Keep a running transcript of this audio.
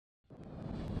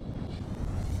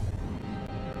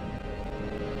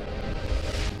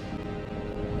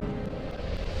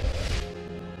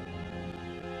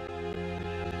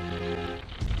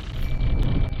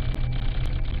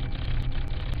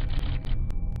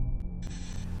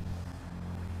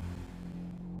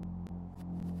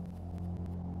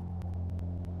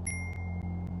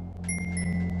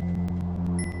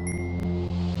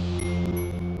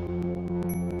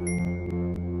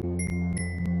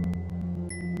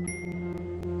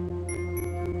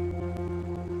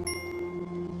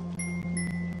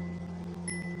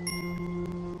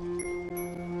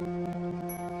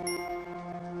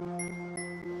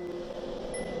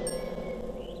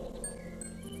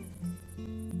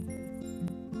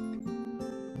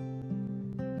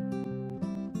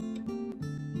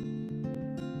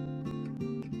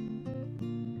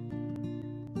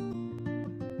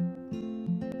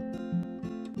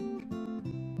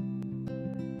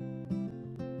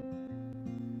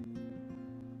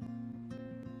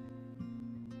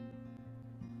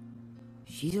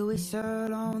She's a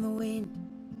whistle on the wind,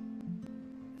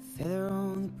 a feather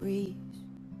on the breeze,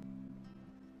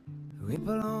 a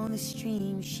ripple on the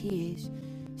stream. She is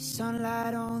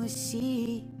sunlight on the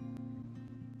sea.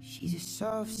 She's a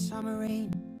soft summer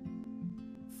rain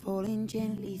falling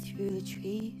gently through the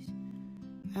trees,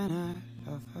 and I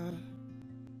love her.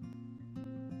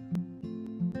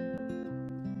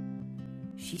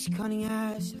 She's cunning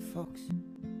as a fox,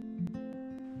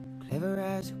 clever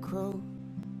as a crow,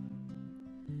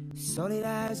 solid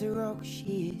as a rock.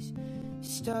 She is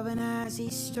stubborn as a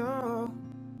stone.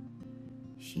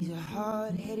 She's a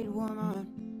hard-headed woman,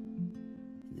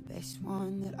 and the best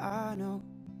one that I know,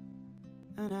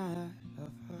 and I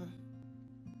love her.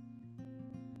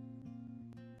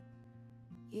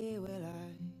 Yeah, well,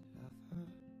 I love her.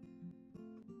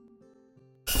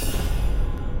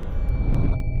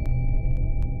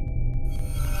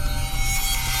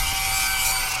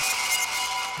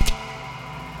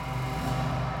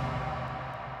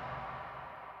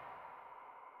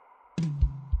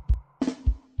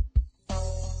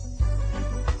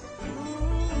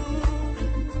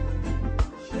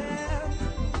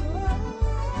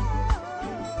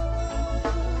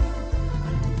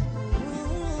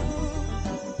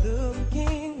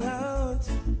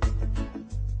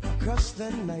 The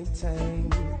nighttime,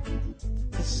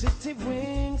 the city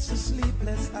winks a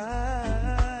sleepless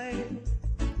eye.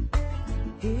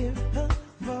 Hear her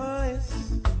voice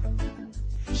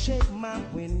shake my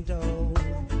window,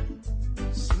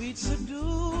 sweet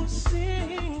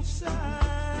seducing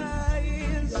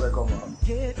sighs.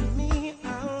 Get me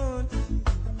out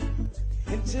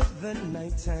into the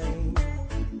nighttime,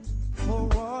 for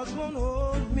walls won't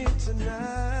hold me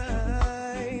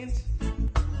tonight.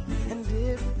 And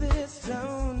if this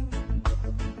town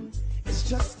is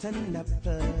just an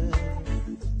apple,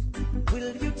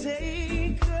 will you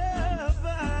take a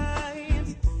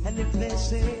bite? And if they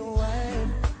say why,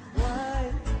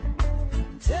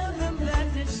 tell them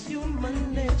that it's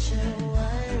human nature.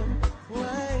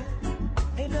 Why?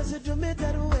 Hey, does it do me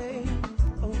that way?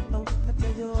 Oh, I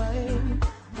tell you why?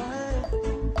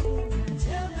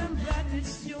 Tell them that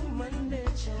it's human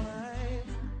nature.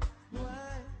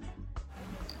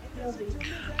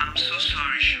 I'm so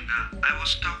sorry, Sugar. I was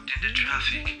stuck in the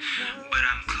traffic, but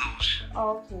I'm close.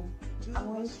 Oh, okay.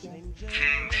 I'm waiting.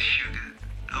 Thanks, Sugar.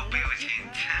 I'll be with you in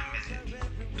 10 minutes.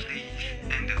 Please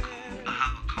end the call. I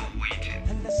have a call waiting.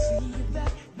 And I see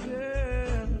that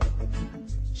girl.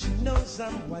 She knows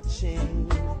I'm watching.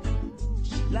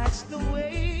 She likes the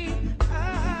way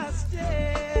I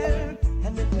stare.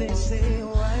 And if they say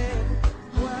why?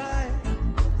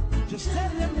 Just tell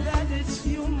them that it's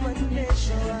human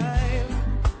nature.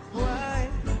 Why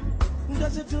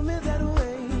does it do me that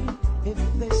way? If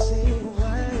they say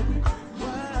why,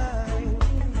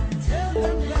 tell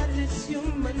them that it's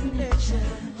human nature.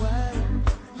 Why,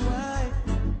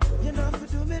 you know if you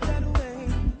do me that way.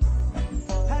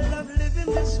 I love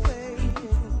living this way.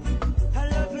 I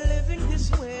love living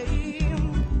this way.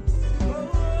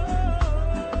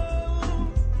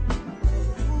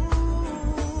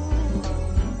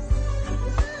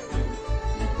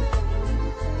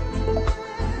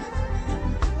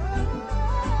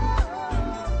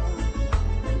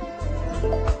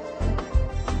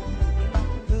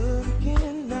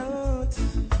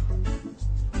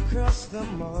 The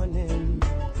morning,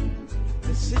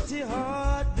 the city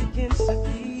heart begins to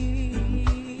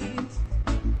beat.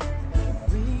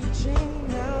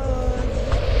 Reaching out,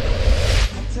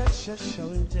 I touch your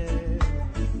shoulder,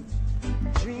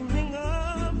 dreaming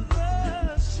of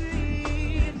the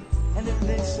street. And if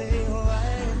they say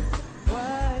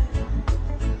why,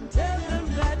 tell them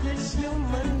that it's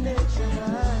human nature.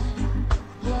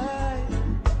 Why,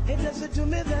 it doesn't do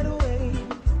me that way.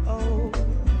 Oh,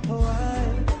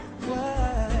 why?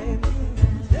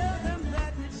 Tell them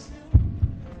that it's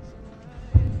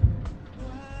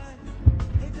why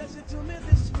it doesn't do me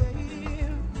this way.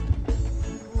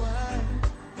 Why?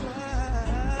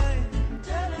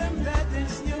 Tell them that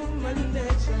it's human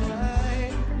nature.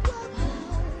 Why?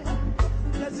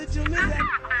 Does it do me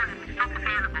that?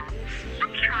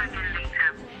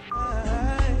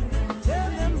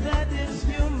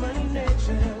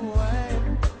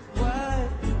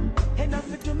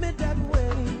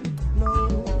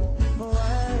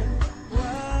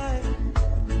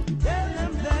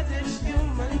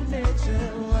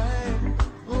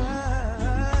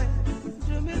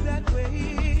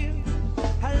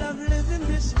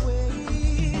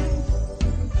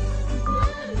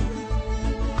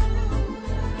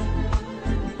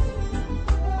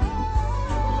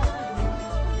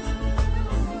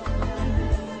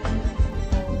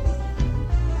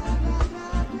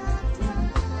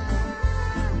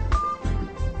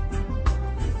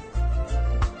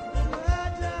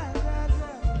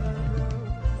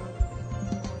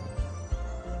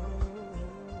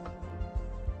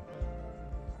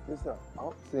 Listen, I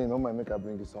hope say no man make I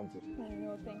bring you something.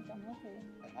 No, thank you. I'm okay.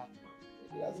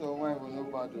 That's all wine for no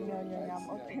bad. No, I'm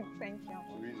okay. Thank you.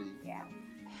 Really? Yeah.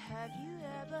 Have you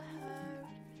ever heard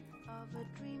of a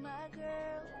dreamer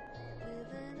girl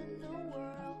living in a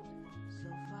world so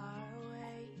far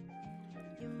away?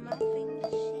 You might think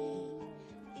that she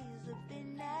is a bit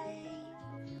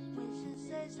naive when she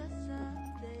says that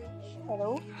someday she'll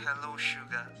Hello? Hello,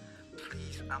 sugar.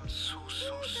 Please, I'm so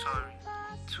sorry.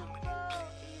 2 minutes,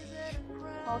 please.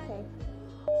 Okay.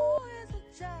 Who is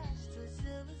attached to a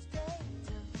silver state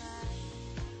of mind?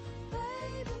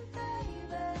 Baby,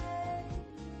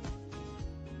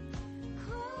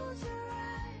 close your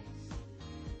eyes,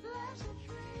 flash a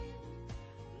dream,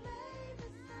 maybe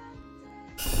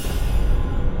someday.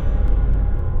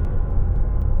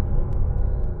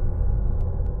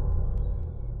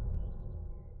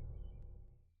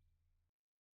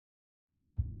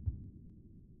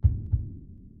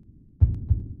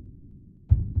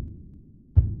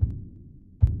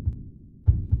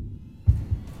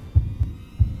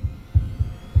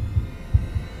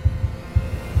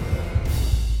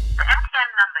 The MTN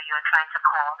number you are trying to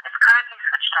call is currently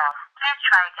switched off. Please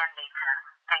try again later.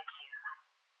 Thank you.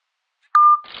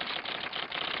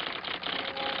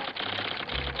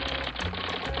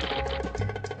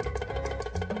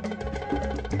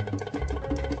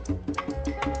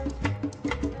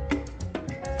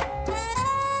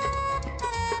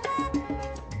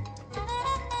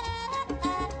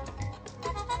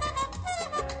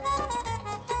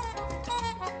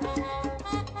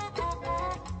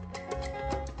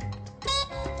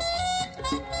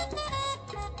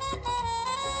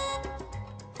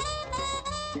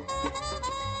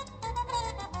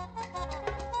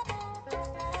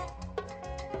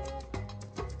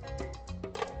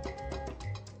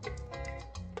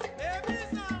 Baby,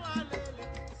 sawa lele,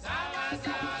 sawa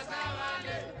sawa